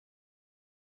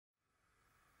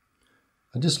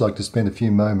I'd just like to spend a few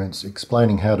moments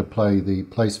explaining how to play the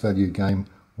place value game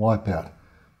Wipeout.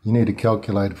 You need a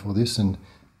calculator for this, and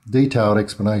detailed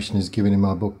explanation is given in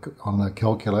my book on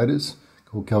calculators,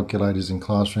 called Calculators in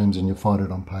Classrooms, and you'll find it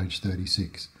on page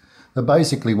 36. But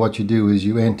basically what you do is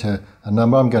you enter a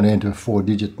number. I'm going to enter a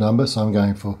 4-digit number, so I'm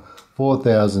going for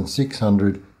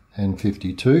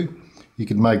 4,652. You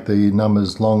could make the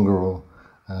numbers longer or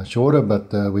shorter,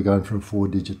 but we're going for a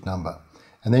 4-digit number.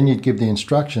 And then you'd give the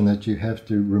instruction that you have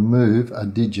to remove a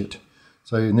digit.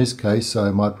 So in this case, I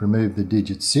might remove the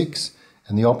digit 6,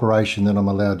 and the operation that I'm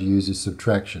allowed to use is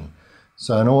subtraction.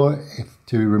 So in order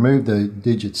to remove the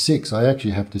digit 6, I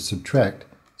actually have to subtract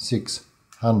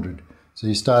 600. So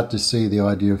you start to see the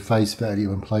idea of face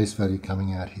value and place value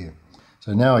coming out here.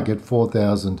 So now I get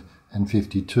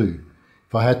 4,052.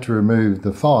 If I had to remove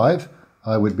the 5,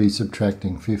 I would be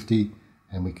subtracting 50,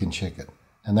 and we can check it.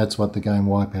 And that's what the game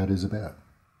Wipeout is about.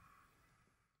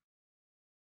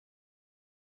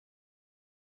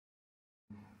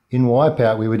 In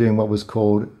Wipeout, we were doing what was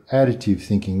called additive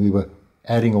thinking. We were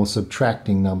adding or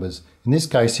subtracting numbers. In this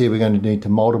case here, we're going to need to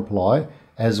multiply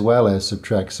as well as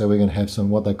subtract. So we're going to have some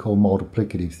what they call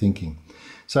multiplicative thinking.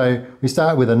 So we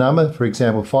start with a number. For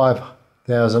example,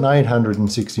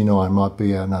 5,869 might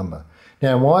be our number.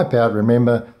 Now in Wipeout,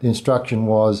 remember, the instruction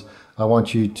was, I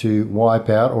want you to wipe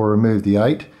out or remove the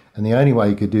 8. And the only way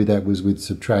you could do that was with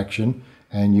subtraction,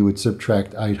 and you would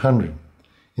subtract 800.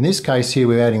 In this case here,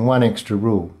 we're adding one extra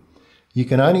rule. You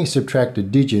can only subtract a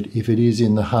digit if it is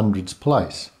in the hundreds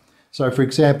place. So for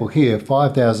example here,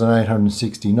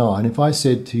 5,869, if I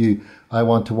said to you, I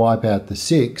want to wipe out the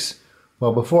 6,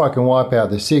 well, before I can wipe out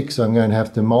the 6, I'm going to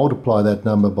have to multiply that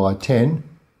number by 10,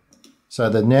 so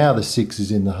that now the 6 is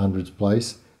in the hundreds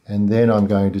place, and then I'm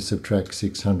going to subtract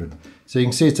 600. So you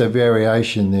can see it's a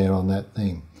variation there on that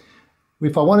thing.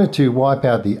 If I wanted to wipe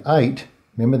out the 8,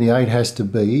 remember the 8 has to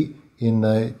be in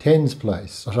the tens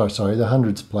place, the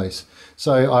hundreds place.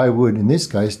 So I would, in this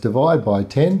case, divide by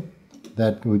 10.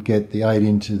 That would get the 8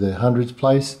 into the hundreds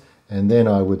place, and then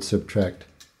I would subtract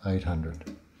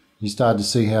 800. You start to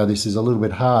see how this is a little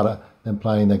bit harder than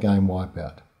playing the game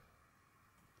Wipeout.